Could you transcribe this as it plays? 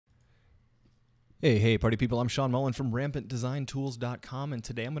Hey, party people, I'm Sean Mullen from RampantDesignTools.com, and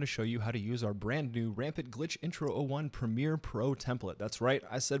today I'm going to show you how to use our brand new Rampant Glitch Intro 01 Premiere Pro template. That's right,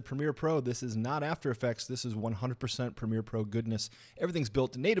 I said Premiere Pro. This is not After Effects. This is 100% Premiere Pro goodness. Everything's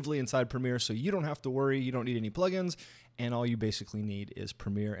built natively inside Premiere, so you don't have to worry. You don't need any plugins, and all you basically need is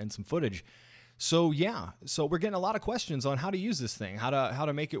Premiere and some footage. So we're getting a lot of questions on how to use this thing, how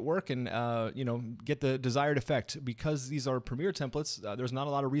to make it work and get the desired effect. Because these are Premiere templates, there's not a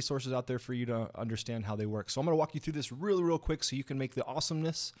lot of resources out there for you to understand how they work. So I'm going to walk you through this real quick so you can make the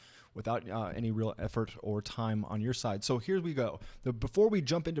awesomeness without any real effort or time on your side. So here we go. Before we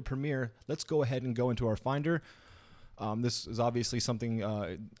jump into Premiere, let's go ahead and go into our Finder. This is obviously something,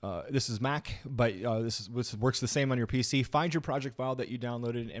 this is Mac, but this works the same on your PC. Find your project file that you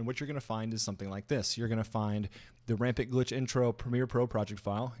downloaded, and what you're going to find is something like this. You're going to find the Rampant Glitch Intro Premiere Pro project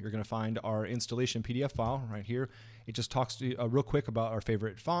file. You're going to find our installation PDF file right here. It just talks to you real quick about our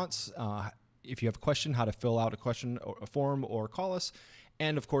favorite fonts. If you have a question, how to fill out a question or a form or call us.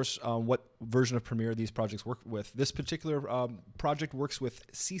 And of course, what version of Premiere these projects work with. This particular project works with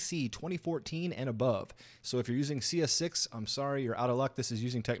CC 2014 and above. So if you're using CS6, I'm sorry, you're out of luck. This is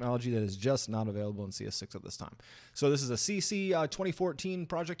using technology that is just not available in CS6 at this time. So this is a CC 2014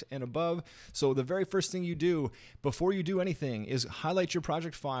 project and above. So the very first thing you do before you do anything is highlight your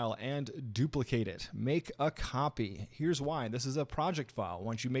project file and duplicate it. Make a copy. Here's why. This is a project file.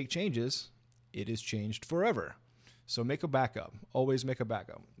 Once you make changes, it is changed forever. So make a backup. Always make a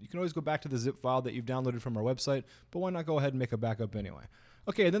backup. You can always go back to the zip file that you've downloaded from our website, but why not go ahead and make a backup anyway?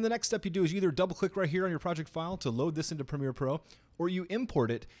 Okay, then the next step you do is you either double click right here on your project file to load this into Premiere Pro, or you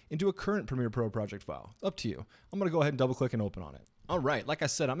import it into a current Premiere Pro project file. Up to you. I'm going to go ahead and double click and open on it. All right, like I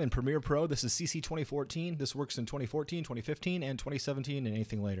said, I'm in Premiere Pro. This is CC 2014. This works in 2014, 2015, and 2017, and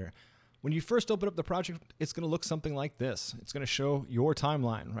anything later. When you first open up the project, it's going to look something like this. It's going to show your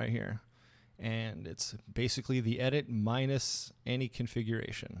timeline right here. And it's basically the edit minus any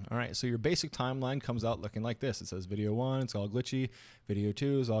configuration. All right, so your basic timeline comes out looking like this. It says video 1, it's all glitchy, video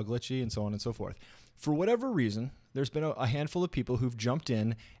 2 is all glitchy, and so on and so forth. For whatever reason, there's been a handful of people who've jumped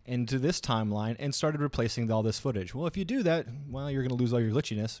into this timeline and started replacing all this footage. Well, if you do that, well, you're gonna lose all your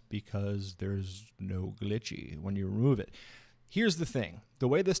glitchiness because there's no glitchy when you remove it. Here's the thing. The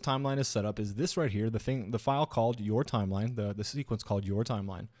way this timeline is set up is this right here, the file called your timeline, the sequence called your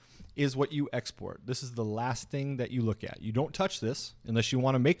timeline, is what you export. This is the last thing that you look at. You don't touch this unless you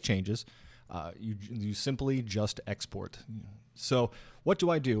want to make changes. You simply just export. So what do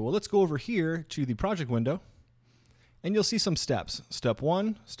I do? Well, let's go over here to the project window, and you'll see some steps. Step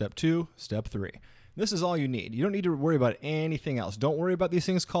 1, Step 2, Step 3. This is all you need. You don't need to worry about anything else. Don't worry about these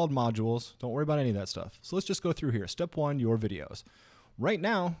things called modules. Don't worry about any of that stuff. So let's just go through here. Step 1, your videos. Right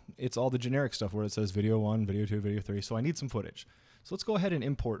now, it's all the generic stuff where it says video 1, video 2, video 3. So I need some footage. So let's go ahead and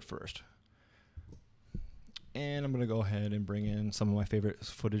import first. And I'm going to go ahead and bring in some of my favorite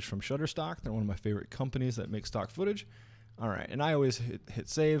footage from Shutterstock. They're one of my favorite companies that make stock footage. All right, and I always hit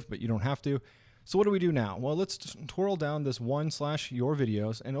save, but you don't have to. So what do we do now? Well, let's twirl down this 1/your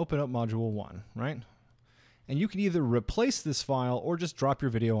videos and open up module 1, right? And you can either replace this file or just drop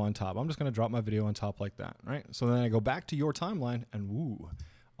your video on top. I'm just going to drop my video on top like that, right? So then I go back to your timeline, and woo,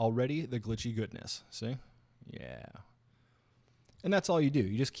 already the glitchy goodness. See? Yeah. And that's all you do.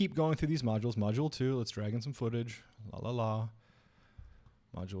 You just keep going through these modules. Module 2, let's drag in some footage. La la la.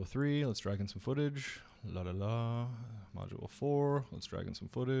 Module 3, let's drag in some footage. La la la. Module 4, let's drag in some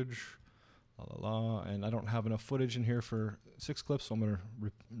footage. La la la. And I don't have enough footage in here for 6 clips, so I'm going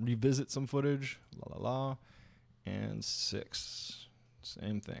to revisit some footage. La la la. And 6.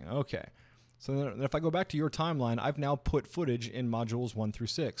 Same thing. Okay. So then if I go back to your timeline, I've now put footage in modules 1 through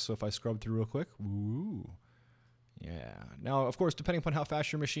 6. So if I scrub through real quick, woo. Yeah. Now, of course, depending upon how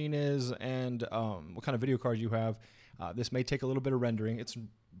fast your machine is and what kind of video card you have, this may take a little bit of rendering. It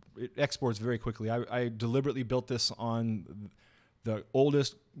exports very quickly. I deliberately built this on the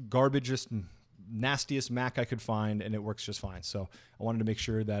oldest, garbagest, nastiest Mac I could find, and it works just fine. So I wanted to make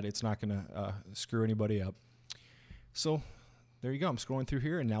sure that it's not going to screw anybody up. So there you go. I'm scrolling through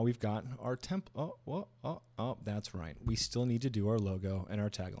here, and now we've got our temp. Oh, that's right. We still need to do our logo and our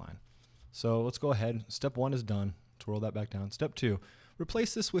tagline. So let's go ahead. Step 1 is done. Twirl that back down. Step 2,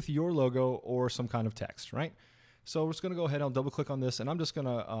 replace this with your logo or some kind of text, right? So we're just going to go ahead. I'll double click on this, and I'm just going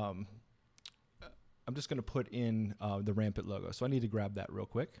to put in the Rampant logo. So I need to grab that real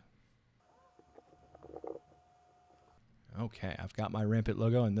quick. Okay, I've got my Rampant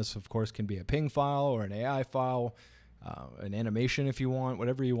logo, and this, of course, can be a PNG file or an AI file, an animation if you want,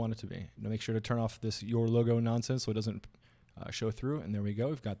 whatever you want it to be. Now make sure to turn off this your logo nonsense so it doesn't show through. And there we go.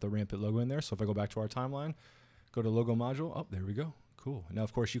 We've got the Rampant logo in there. So if I go back to our timeline, go to logo module. Oh, there we go. Cool. Now,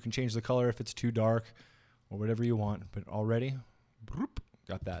 of course, you can change the color if it's too dark or whatever you want, but already, bloop,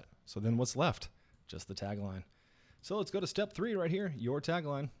 got that. So then what's left? Just the tagline. So let's go to step 3 right here, your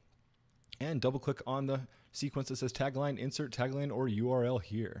tagline, and double click on the sequence that says tagline, insert tagline or URL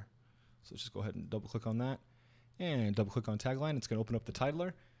here. So just go ahead and double click on that and double click on tagline. It's going to open up the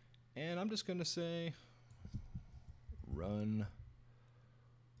titler, and I'm just going to say run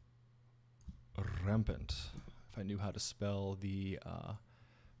rampant. If I knew how to spell the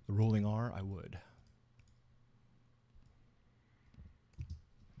rolling R, I would.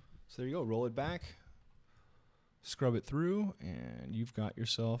 So there you go. Roll it back, scrub it through, and you've got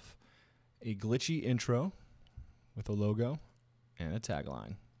yourself a glitchy intro with a logo and a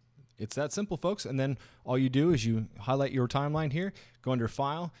tagline. It's that simple, folks. And then all you do is you highlight your timeline here, go under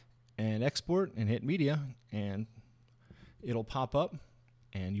File and Export and hit Media, and it'll pop up,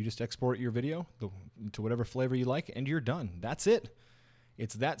 and you just export your video to whatever flavor you like, and you're done. That's it.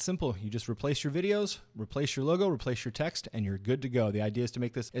 It's that simple. You just replace your videos, replace your logo, replace your text, and you're good to go. The idea is to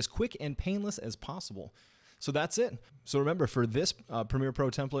make this as quick and painless as possible. So that's it. So remember, for this Premiere Pro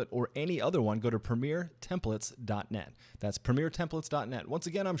template or any other one, go to premiertemplates.net. That's premiertemplates.net. Once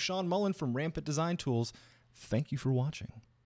again, I'm Sean Mullen from Rampant Design Tools. Thank you for watching.